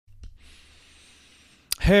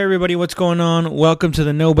Hey everybody, what's going on? Welcome to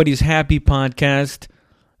the Nobody's Happy podcast.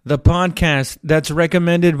 The podcast that's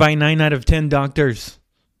recommended by 9 out of 10 doctors.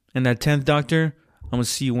 And that 10th doctor, I'm going to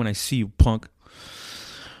see you when I see you, punk.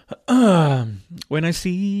 When I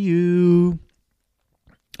see you.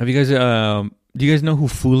 Do you guys know who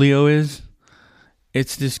Foolio is?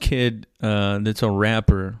 It's this kid that's a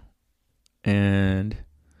rapper. And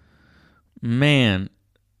man,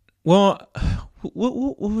 well,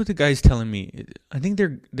 what were the guys telling me? I think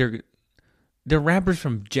they're rappers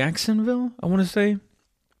from Jacksonville, I want to say.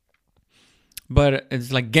 But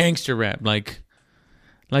it's like gangster rap, like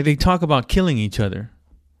they talk about killing each other.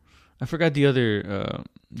 I forgot the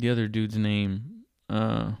other dude's name.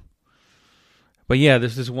 But yeah,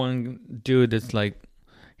 there's this one dude that's like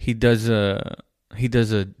he does a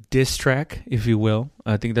diss track, if you will.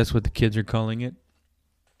 I think that's what the kids are calling it.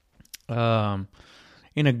 In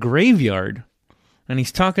a graveyard. And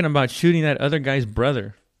he's talking about shooting that other guy's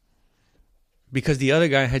brother. Because the other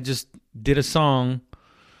guy had just did a song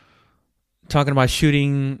talking about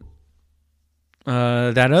shooting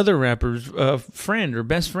that other rapper's friend or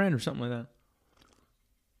best friend or something like that.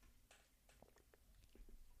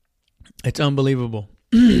 It's unbelievable.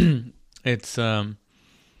 It's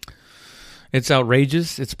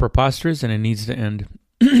outrageous, it's preposterous, and it needs to end.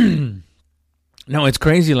 No, it's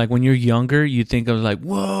crazy. Like when you're younger, you think of like,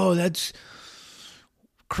 whoa, that's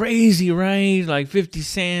crazy, right? Like 50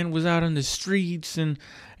 Cent was out on the streets, and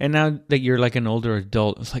now that you're like an older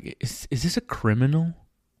adult, it's like, is this a criminal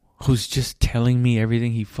who's just telling me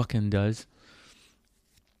everything he fucking does?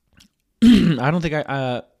 I don't think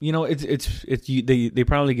they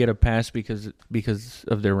probably get a pass because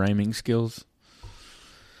of their rhyming skills.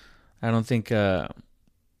 I don't think like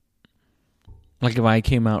if I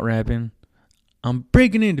came out rapping, I'm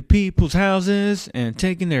breaking into people's houses and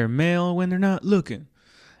taking their mail when they're not looking.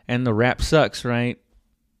 And the rap sucks, right?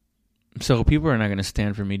 So people are not going to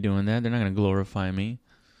stand for me doing that. They're not going to glorify me.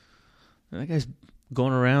 That guy's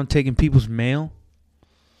going around taking people's mail.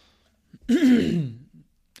 and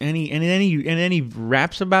he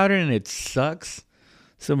raps about it and it sucks.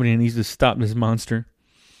 Somebody needs to stop this monster.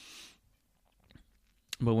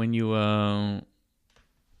 But when you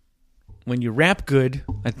rap good,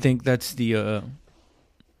 I think that's the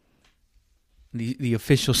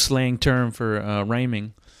official slang term for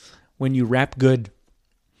rhyming. When you rap good.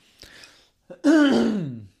 What's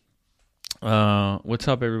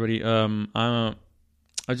up, everybody? I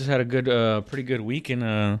just had a pretty good week, and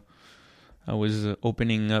I was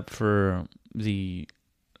opening up for the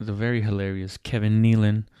very hilarious Kevin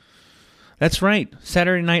Nealon. That's right,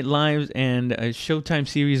 Saturday Night Live and a Showtime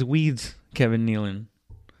series Weeds. Kevin Nealon.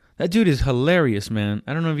 That dude is hilarious, man.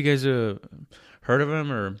 I don't know if you guys heard of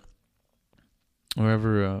him or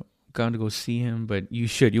ever gone to go see him, but you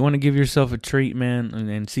should. You want to give yourself a treat, man,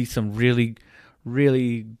 and see some really,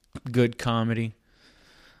 really good comedy.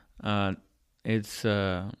 It's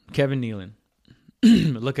Kevin Nealon.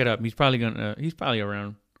 Look it up. He's probably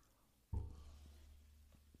around.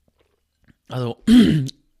 Although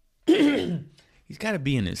he's got to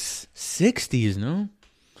be in his 60s, no?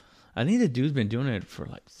 I think the dude's been doing it for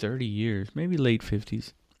like 30 years, maybe late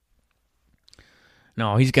 50s.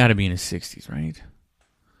 No, he's got to be in his 60s, right?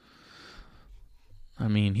 I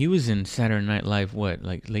mean, he was in Saturday Night Live, what,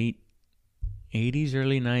 like late 80s,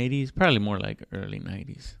 early 90s? Probably more like early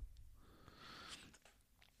 90s.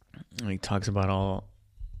 And he talks about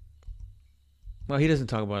he doesn't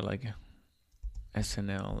talk about like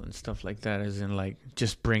SNL and stuff like that, as in like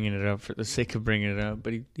just bringing it up for the sake of bringing it up.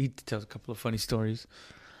 But he tells a couple of funny stories.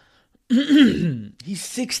 He's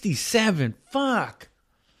 67. Fuck.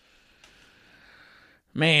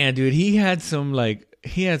 Man, dude, he had some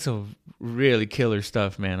really killer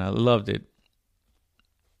stuff, man. I loved it.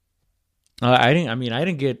 I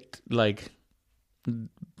didn't get like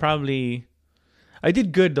probably. I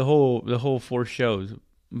did good the whole 4 shows,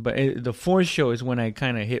 but the 4th show is when I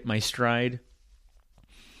kind of hit my stride,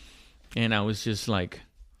 and I was just like,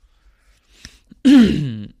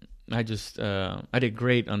 I did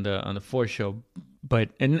great on the 4th show, but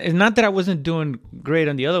and not that I wasn't doing great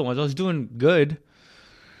on the other ones. I was doing good,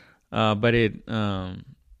 but it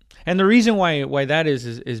and the reason why that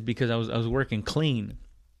is because I was working clean.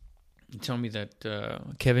 You tell me that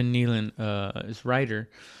Kevin Nealon, his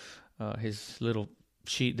writer, his little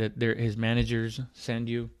sheet that his managers send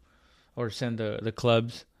you, or send the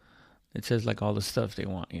clubs. It says like all the stuff they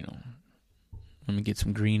want, you know. Let me get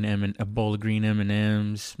some a bowl of green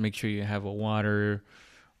M&Ms. Make sure you have a water,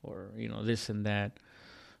 or you know, this and that.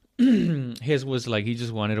 His was like he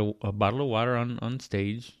just wanted a bottle of water on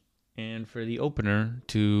stage, and for the opener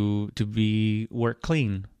to be work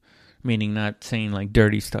clean, meaning not saying like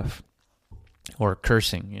dirty stuff or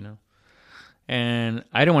cursing, you know. And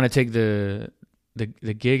I didn't want to take the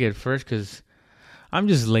gig at first because I'm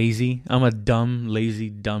just lazy. I'm a dumb, lazy,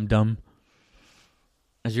 dumb.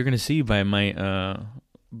 As you're gonna see by my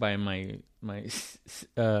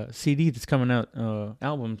CD that's coming out,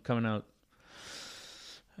 album coming out.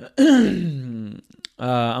 I'm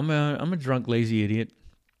a drunk, lazy idiot,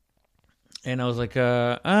 and I was like,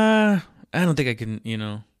 I don't think I can, you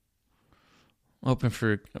know, open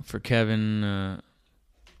for Kevin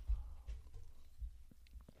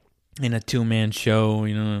in a 2-man show,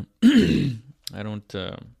 you know. I don't.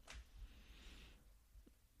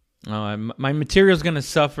 My material's gonna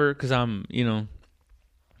suffer because I'm, you know,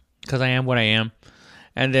 because I am what I am,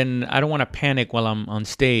 and then I don't want to panic while I'm on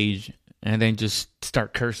stage and then just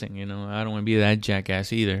start cursing. You know, I don't want to be that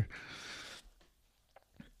jackass either.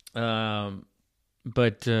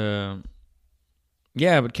 But Kevin,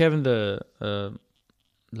 the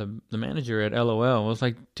manager at LOL, was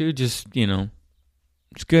like, dude, just, you know,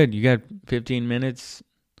 it's good. You got 15 minutes.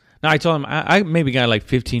 No, I told him I maybe got like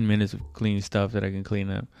 15 minutes of clean stuff that I can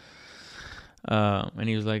clean up. And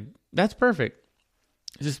he was like, that's perfect.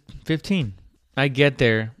 Just 15. I get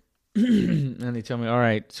there, and they tell me, all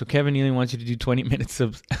right, so Kevin Nealon wants you to do 20 minutes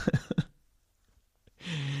of...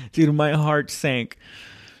 Dude, my heart sank.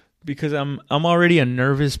 Because I'm already a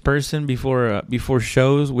nervous person before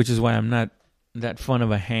shows, which is why I'm not that fun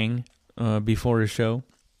of a hang before a show,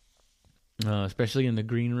 especially in the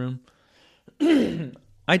green room.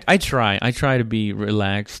 I try to be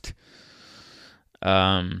relaxed,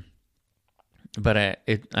 but I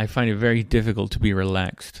find it very difficult to be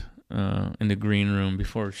relaxed in the green room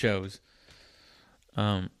before shows.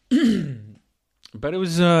 But it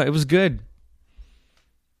was good.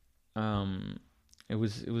 It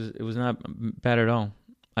was not bad at all.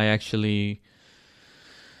 I actually,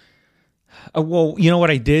 well, you know what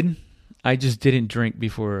I did? I just didn't drink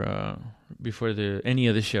before any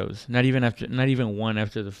of the shows. Not even one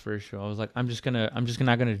after the first show. I was like, I'm just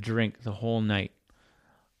not gonna drink the whole night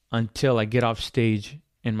until I get off stage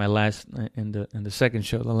in the second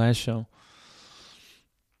show, the last show.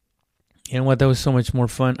 You know what? That was so much more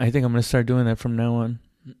fun. I think I'm gonna start doing that from now on.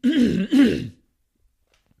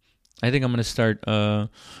 I think I'm going to start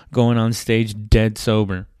going on stage dead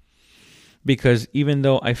sober. Because even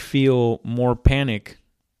though I feel more panic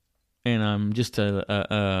and I'm just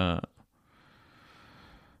a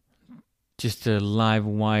live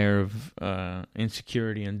wire of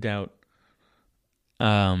insecurity and doubt,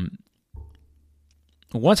 once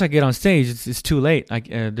I get on stage, it's too late.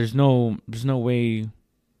 There's no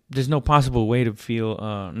possible way to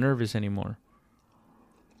feel nervous anymore.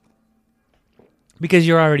 Because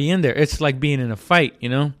you're already in there. It's like being in a fight, you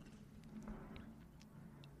know?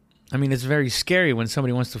 I mean, it's very scary when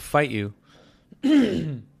somebody wants to fight you.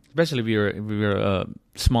 Especially if you're a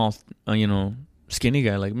small, you know, skinny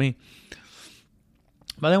guy like me.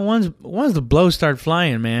 But then once the blows start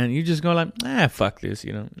flying, man, you just go like, fuck this,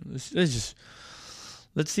 you know?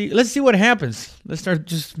 Let's see what happens. Let's start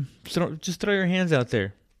just throw your hands out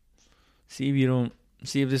there. See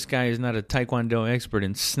if this guy is not a Taekwondo expert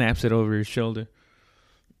and snaps it over his shoulder.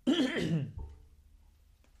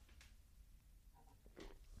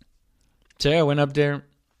 So yeah, I went up there,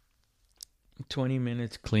 20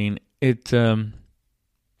 minutes clean. I don't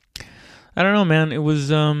know, man. It was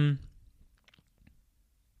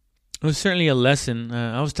certainly a lesson.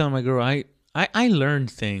 I was telling my girl, I learned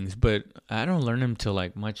things, but I don't learn them till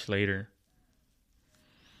like much later.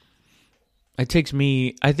 I think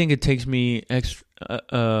it takes me extra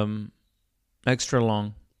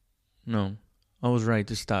long. No, I was right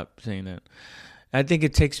to stop saying that. I think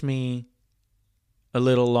it takes me a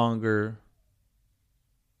little longer,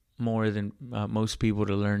 more than most people,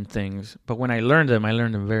 to learn things. But when I learned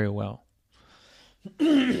them very well.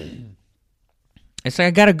 It's like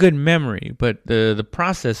I got a good memory, but the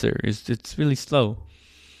processor it's really slow.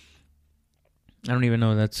 I don't even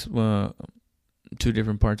know that's two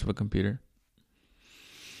different parts of a computer.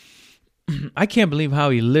 I can't believe how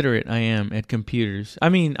illiterate I am at computers. I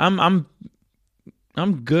mean, I'm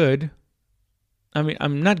good. I mean,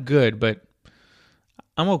 I'm not good, but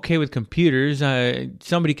I'm okay with computers.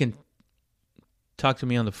 Somebody can talk to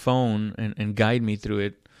me on the phone and guide me through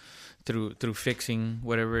it, through fixing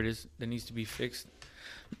whatever it is that needs to be fixed.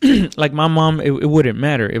 Like my mom, it wouldn't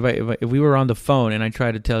matter if we were on the phone and I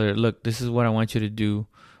tried to tell her, look, this is what I want you to do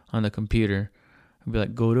on the computer. I'd be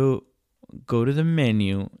like, go to the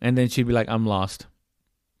menu, and then she'd be like, I'm lost.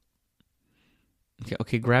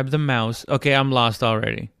 Okay, grab the mouse. Okay, I'm lost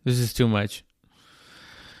already. This is too much.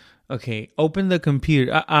 Okay, open the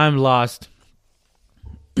computer. I'm lost.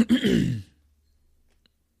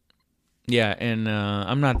 Yeah, and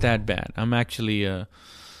I'm not that bad. I'm actually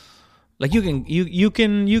like you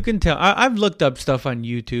can tell. I've looked up stuff on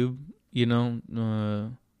YouTube, you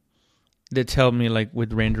know, that's helped me like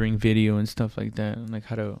with rendering video and stuff like that, and like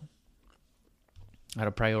how to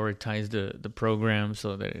prioritize the program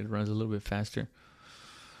so that it runs a little bit faster.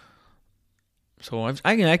 So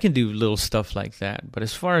I can do little stuff like that, but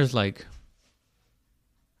as far as like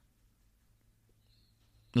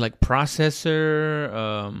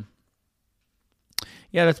processor,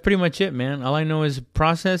 yeah, that's pretty much it, man. All I know is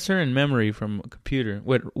processor and memory from a computer.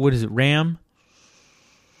 What is it? RAM?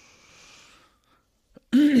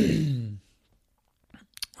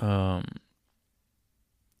 um,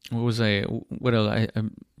 what was I? What else? I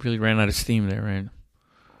really ran out of steam there, right?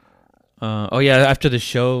 Oh yeah, after the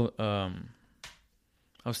show, I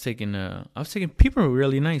was taking. People were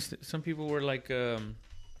really nice. Some people were like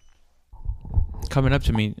coming up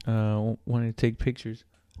to me, wanting to take pictures.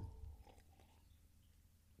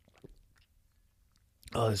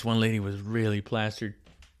 Oh, this one lady was really plastered.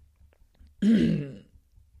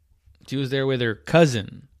 She was there with her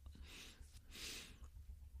cousin.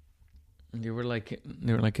 They were like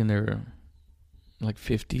in their like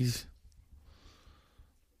 50s,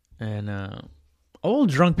 and old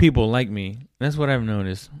drunk people like me. That's what I've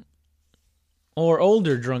noticed. Or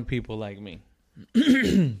older drunk people like me.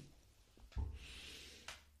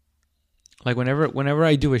 Like whenever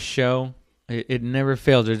I do a show, it never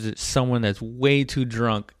fails. There's someone that's way too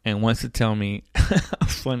drunk and wants to tell me how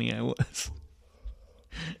funny I was.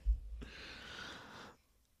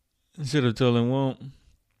 I should have told him, well,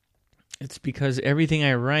 it's because everything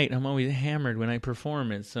I write, I'm always hammered when I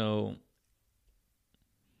perform it. So,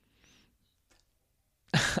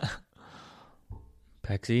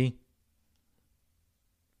 Pexy,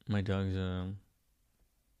 my dog's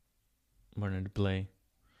wanting to play.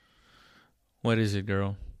 What is it,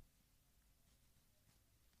 girl?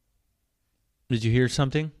 Did you hear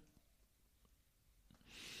something?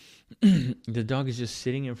 The dog is just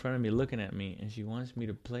sitting in front of me looking at me, and she wants me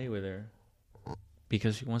to play with her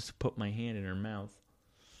because she wants to put my hand in her mouth.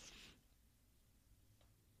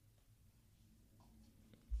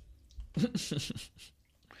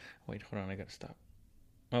 Wait, hold on, I gotta stop.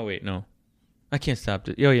 Oh, wait, no. I can't stop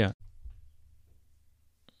it. Oh, yeah.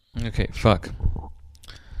 Okay, fuck.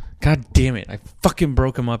 God damn it. I fucking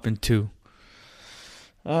broke him up in two.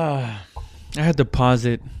 I had to pause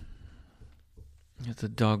it. The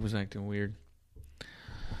dog was acting weird.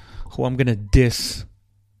 Who I'm gonna diss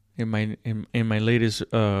in my latest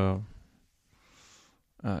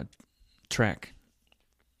track.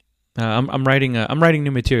 I'm writing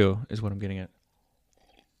new material is what I'm getting at.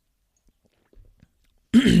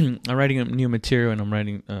 I'm writing new material, and I'm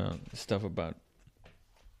writing stuff about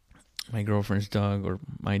my girlfriend's dog, or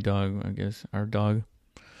my dog, I guess, our dog.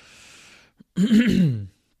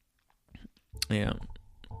 Yeah.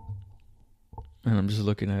 And I'm just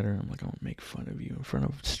looking at her. I'm like, I won't make fun of you in front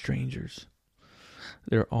of strangers.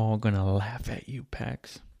 They're all gonna laugh at you,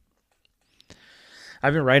 Pax.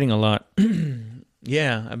 I've been writing a lot.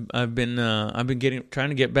 Yeah, I've been trying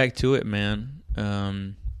to get back to it, man.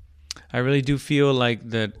 I really do feel like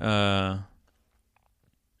that.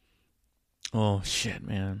 Oh shit,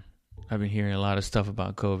 man! I've been hearing a lot of stuff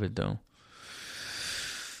about COVID, though.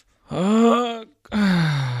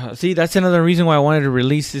 See, that's another reason why I wanted to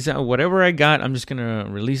release this. Whatever I got, I'm just gonna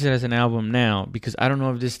release it as an album now, because I don't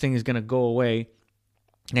know if this thing is gonna go away.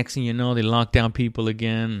 Next thing you know, they lock down people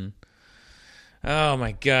again. Oh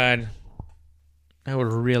my god, that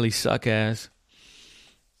would really suck ass.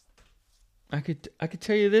 I could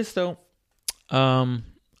tell you this though.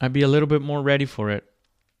 I'd be a little bit more ready for it,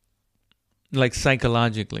 like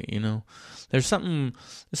psychologically, you know. There's something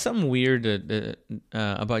weird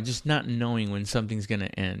about just not knowing when something's gonna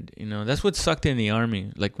end. You know, that's what sucked in the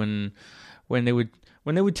army. Like when they would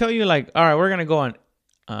tell you, like, all right, we're gonna go on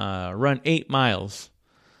run 8 miles.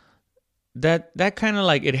 That kind of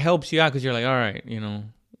like, it helps you out, because you're like, all right, you know,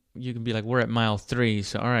 you can be like, we're at mile 3,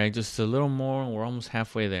 so all right, just a little more, we're almost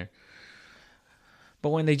halfway there. But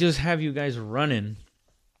when they just have you guys running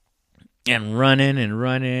and running,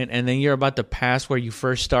 and then you're about to pass where you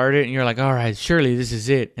first started, and you're like, all right, surely this is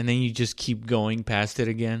it, and then you just keep going past it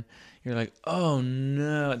again. You're like, oh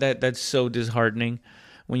no, that's so disheartening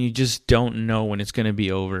when you just don't know when it's going to be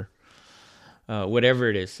over. Whatever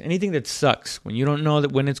it is, anything that sucks, when you don't know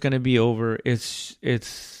that when it's going to be over, it's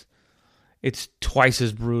twice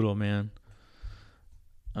as brutal, man,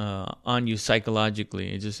 on you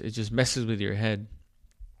psychologically. It just messes with your head.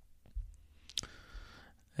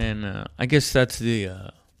 And I guess that's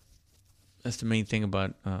the main thing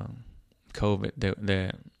about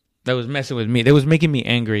COVID that was messing with me. That was making me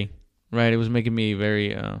angry, right? It was making me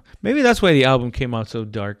very. Maybe that's why the album came out so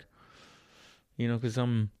dark. Because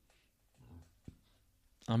I'm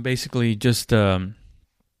basically just I'm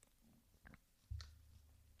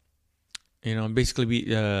basically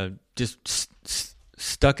just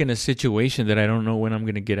stuck in a situation that I don't know when I'm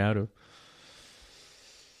gonna get out of.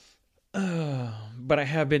 But I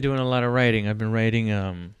have been doing a lot of writing. I've been writing.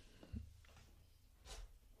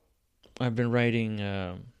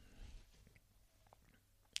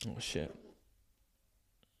 Oh shit!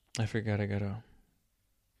 I forgot. I gotta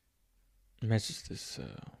message this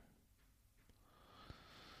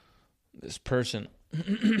person.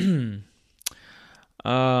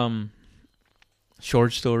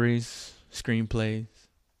 Short stories, screenplays.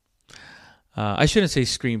 I shouldn't say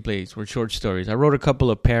screenplays. Were short stories. I wrote a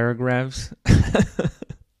couple of paragraphs,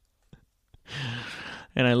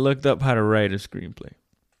 and I looked up how to write a screenplay.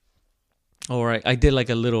 Or I did like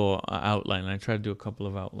a little outline. I tried to do a couple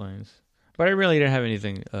of outlines, but I really didn't have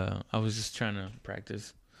anything. I was just trying to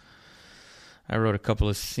practice. I wrote a couple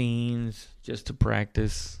of scenes just to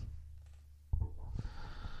practice.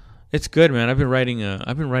 It's good, man. I've been writing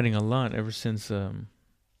a lot ever since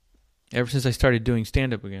I started doing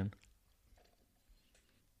stand-up again.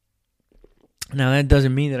 Now that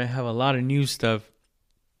doesn't mean that I have a lot of new stuff.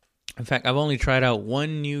 In fact, I've only tried out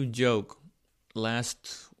one new joke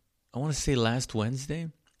last Wednesday,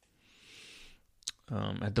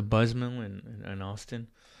 at the Buzzmill in Austin.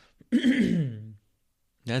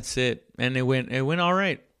 That's it, and it went all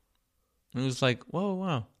right. It was like, whoa,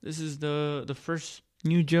 wow, this is the first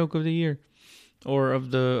new joke of the year, or of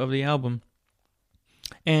the album.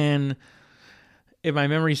 And if my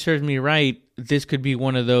memory serves me right, this could be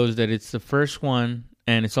one of those that it's the first one,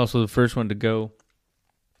 and it's also the first one to go.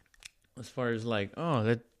 As far as like, oh,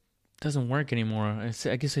 that doesn't work anymore. I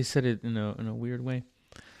guess I said it in a weird way.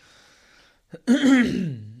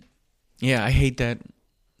 Yeah, I hate that.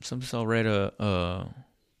 Sometimes I'll write a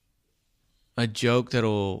joke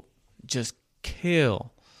that'll just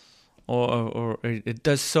kill, or it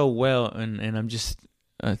does so well, and I'm just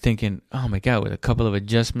thinking, oh my god, with a couple of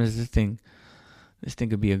adjustments, this thing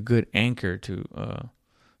could be a good anchor to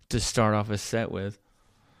start off a set with.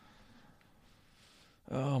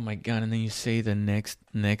 Oh my god! And then you say the next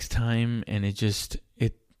time, and it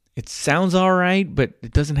sounds all right, but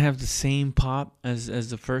it doesn't have the same pop as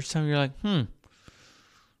the first time. You're like, well,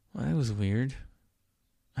 that was weird.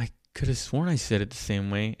 I could have sworn I said it the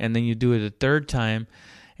same way. And then you do it the third time,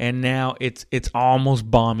 and now it's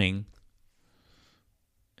almost bombing.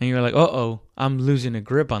 And you're like, uh-oh, I'm losing a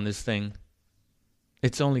grip on this thing.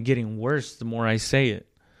 It's only getting worse the more I say it.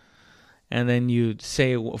 And then you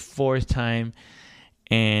say it a fourth time,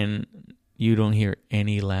 and you don't hear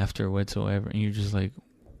any laughter whatsoever. And you're just like,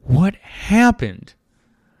 what happened?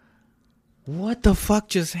 What the fuck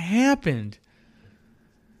just happened?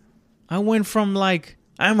 I went from like,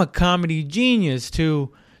 I'm a comedy genius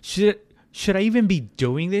to, should I even be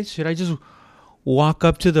doing this? Should I just walk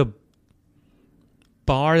up to the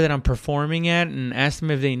bar that I'm performing at and ask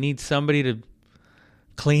them if they need somebody to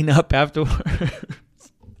clean up afterwards?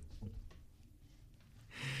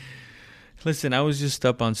 Listen, I was just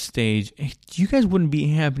up on stage. Hey, you guys wouldn't be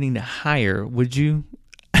happening to hire, would you?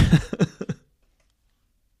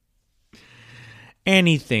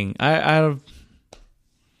 Anything.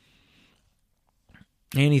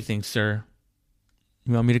 Anything, sir.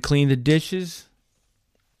 You want me to clean the dishes?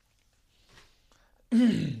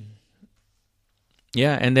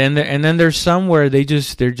 Yeah, and then there's some where they're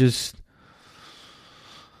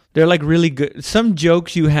like really good. Some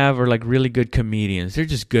jokes you have are like really good comedians. They're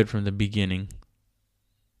just good from the beginning.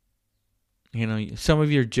 Some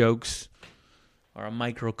of your jokes are a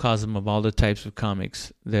microcosm of all the types of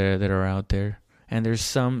comics that are out there. And there's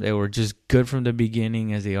some that were just good from the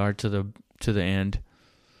beginning as they are to the end.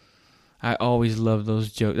 I always love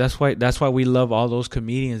those jokes. That's why we love all those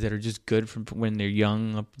comedians that are just good from when they're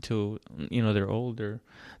young up to they're older.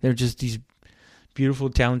 They're just these beautiful,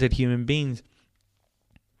 talented human beings.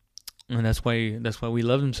 And that's why we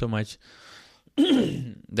love them so much.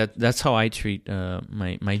 That's how I treat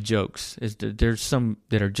my jokes. Is that there's some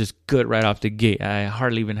that are just good right off the gate. I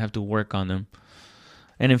hardly even have to work on them.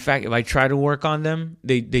 And in fact, if I try to work on them,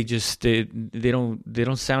 they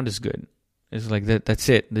don't sound as good. It's like that. That's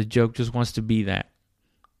it. The joke just wants to be that.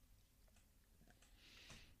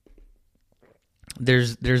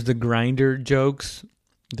 There's the grinder jokes,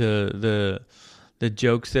 the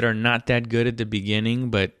jokes that are not that good at the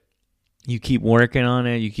beginning, but you keep working on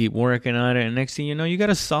it, and next thing you know, you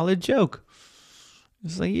got a solid joke.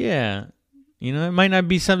 It's like, yeah, it might not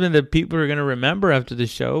be something that people are going to remember after the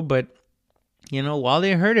show, but while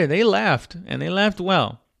they heard it, they laughed, and they laughed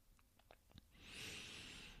well.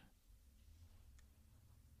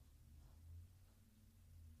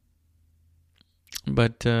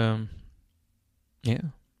 But yeah.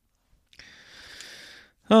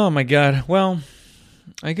 Oh my God. Well,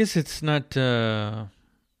 I guess it's not such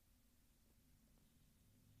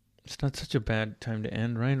a bad time to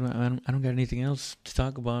end, right? I don't got anything else to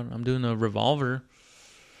talk about. I'm doing the Revolver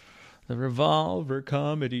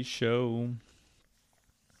Comedy Show.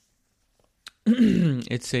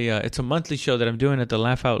 It's a monthly show that I'm doing at the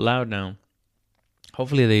Laugh Out Loud now.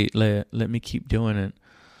 Hopefully they let me keep doing it,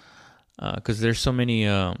 because there's so many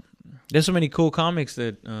cool comics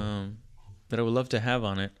that I would love to have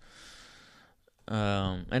on it.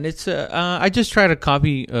 And it's I just try to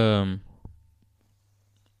copy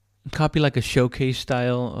like a showcase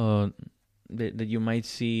style that you might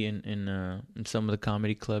see in some of the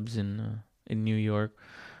comedy clubs in New York,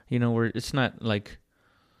 where it's not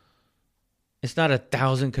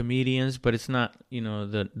 1,000 comedians, but it's not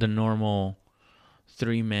the normal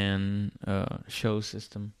 3-man show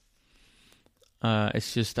system.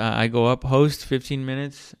 It's just I go up, host 15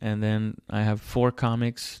 minutes, and then I have 4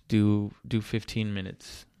 comics do 15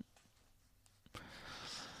 minutes,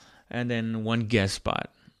 and then 1 guest spot.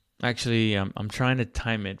 Actually, I'm trying to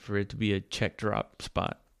time it for it to be a check drop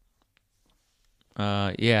spot.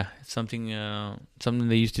 Yeah, it's something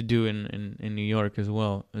they used to do in New York as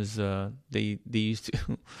well. Is they used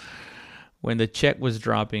to when the check was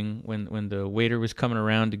dropping, when the waiter was coming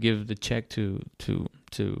around to give the check to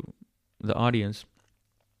the audience,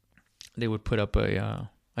 they would put up a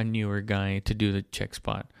newer guy to do the check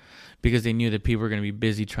spot, because they knew that people were going to be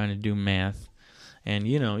busy trying to do math, and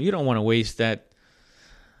you don't want to waste a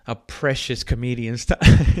precious comedian's time.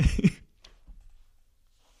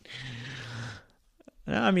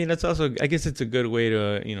 I mean, that's also, I guess it's a good way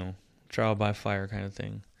to trial by fire kind of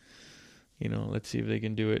thing. Let's see if they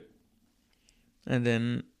can do it, and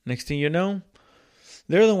then next thing you know,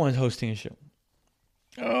 they're the ones hosting a show.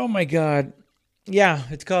 Oh my God. Yeah,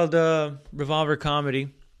 it's called Revolver Comedy.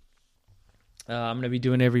 I'm going to be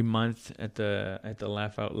doing every month at the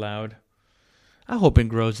Laugh Out Loud. I hope it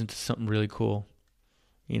grows into something really cool.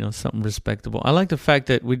 Something respectable. I like the fact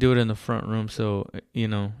that we do it in the front room, so we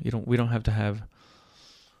don't have to have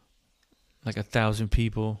like 1,000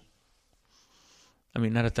 people. I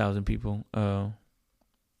mean, not 1,000 people. You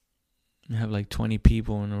have like 20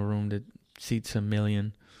 people in a room that seats 1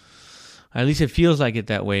 million. At least it feels like it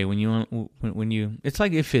that way when you it's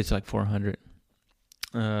like it fits like 400.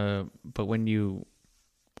 But when you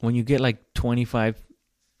get like 25,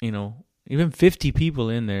 even 50 people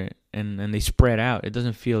in there and they spread out, it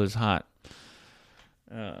doesn't feel as hot.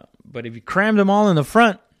 But if you cram them all in the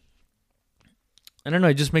front, I don't know,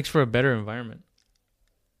 it just makes for a better environment.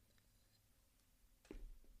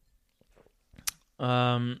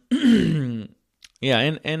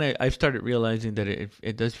 Yeah, and I've started realizing that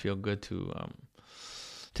it does feel good to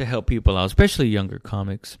help people out, especially younger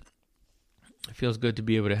comics. It feels good to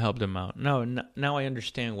be able to help them out. Now I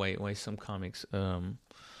understand why some comics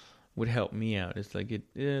would help me out. It's like it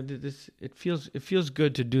feels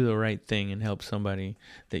good to do the right thing and help somebody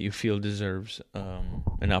that you feel deserves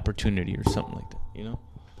an opportunity or something like that.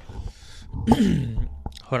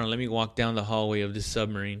 Hold on, let me walk down the hallway of this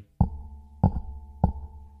submarine.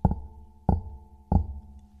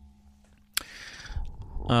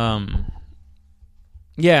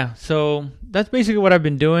 Yeah, so that's basically what I've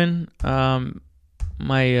been doing. My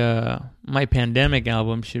pandemic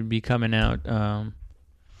album should be coming out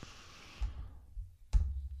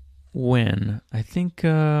when? I think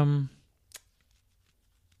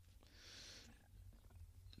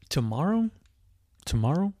tomorrow?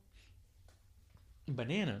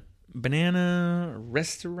 Banana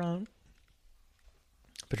Restaurant.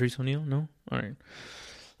 Patrice O'Neal? No? All right.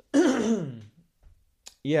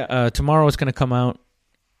 Yeah, tomorrow it's gonna come out.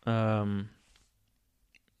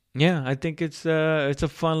 Yeah, I think it's a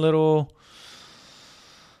fun little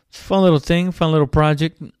thing, fun little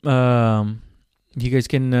project. You guys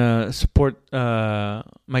can support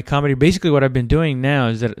my comedy. Basically, what I've been doing now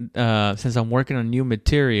is that since I'm working on new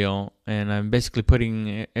material and I'm basically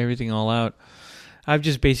putting everything all out, I've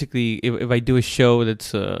just basically, if I do a show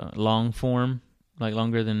that's long form, like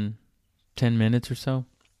longer than 10 minutes or so,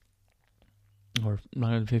 or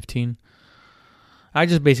longer than 15, I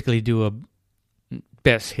just basically do a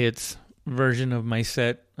best hits version of my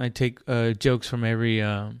set. I take jokes from every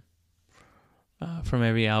album,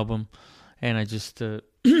 and I just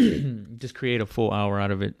just create a full hour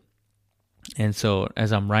out of it. And so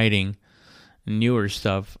as I'm writing newer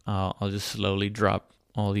stuff, I'll just slowly drop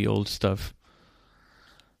all the old stuff.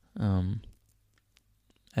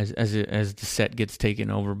 as the set gets taken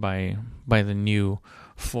over by the new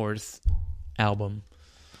fourth album.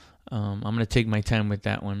 I'm gonna take my time with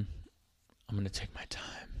that one. I'm gonna take my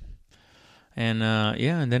time, and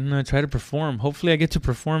and then try to perform. Hopefully, I get to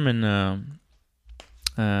perform in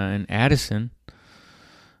Addison.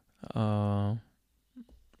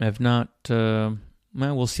 If not,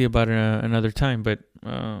 we'll see about it another time. But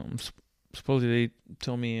supposedly they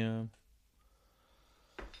told me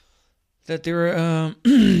that they were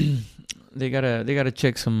they gotta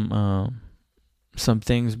check some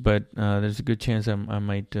things, but there's a good chance I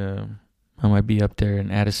might be up there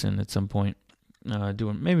in Addison at some point,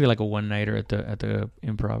 doing maybe like a one-nighter at the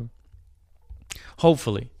Improv.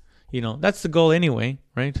 Hopefully, that's the goal anyway,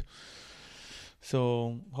 right?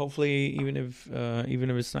 So hopefully, even if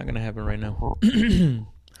it's not gonna happen right now.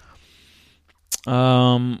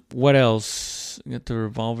 What else? You got the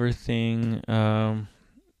Revolver thing.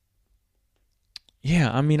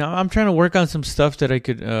 Yeah, I mean, I'm trying to work on some stuff that I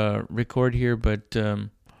could record here, but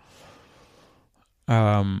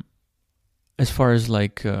as far as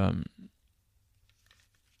like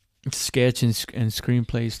sketch and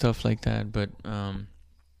screenplay stuff like that, but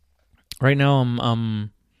right now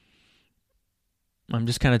I'm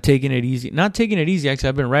just kind of taking it easy. Not taking it easy, actually.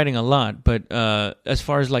 I've been writing a lot, but as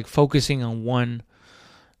far as like focusing on one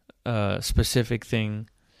specific thing,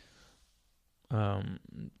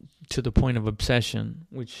 to the point of obsession,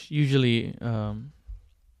 which usually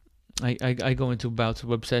I go into bouts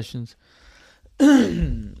of obsessions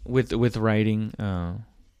with writing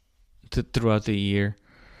throughout the year.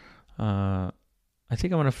 I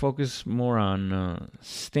think I'm gonna focus more on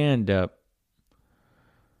stand up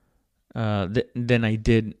than I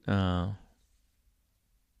did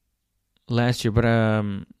last year, but I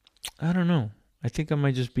don't know. I think I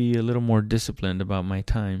might just be a little more disciplined about my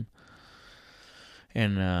time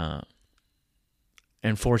and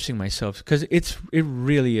forcing myself, because it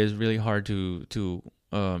really is really hard to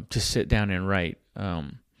sit down and write,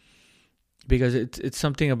 because it's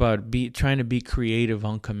something about trying to be creative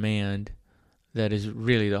on command that is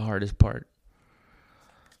really the hardest part.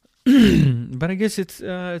 But I guess it's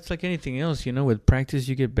like anything else, with practice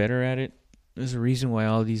you get better at it. There's a reason why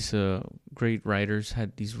all these great writers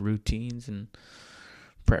had these routines and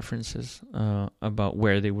preferences about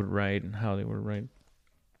where they would write and how they would write.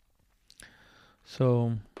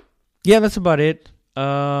 So, yeah, that's about it.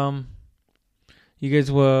 You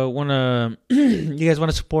guys wanna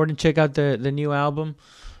support and check out the new album?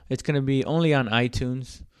 It's gonna be only on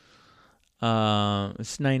iTunes.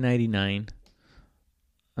 It's $9.99.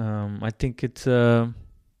 I think it's I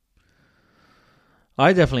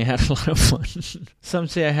definitely had a lot of fun. Some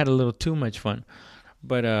say I had a little too much fun,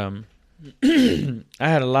 but I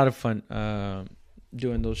had a lot of fun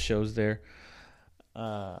doing those shows there.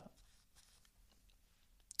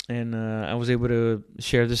 And I was able to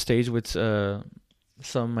share the stage with some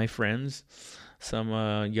of my friends, some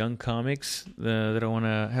young comics that I want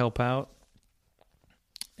to help out.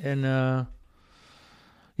 And I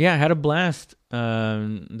had a blast.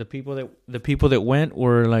 The people that went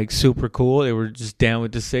were like super cool. They were just down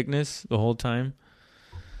with the sickness the whole time.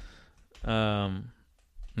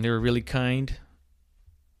 They were really kind.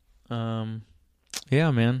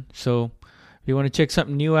 Yeah, man. So if you want to check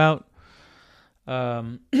something new out,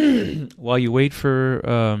 while you wait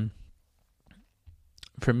for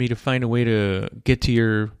me to find a way to get to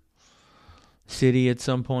your city at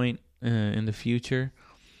some point in the future,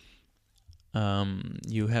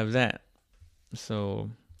 you have that. So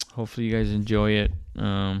hopefully you guys enjoy it.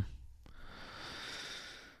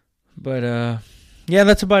 But yeah,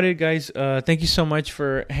 that's about it, guys. Thank you so much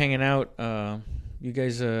for hanging out. You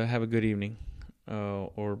guys have a good evening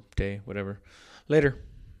or day, whatever. Later.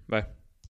 Bye.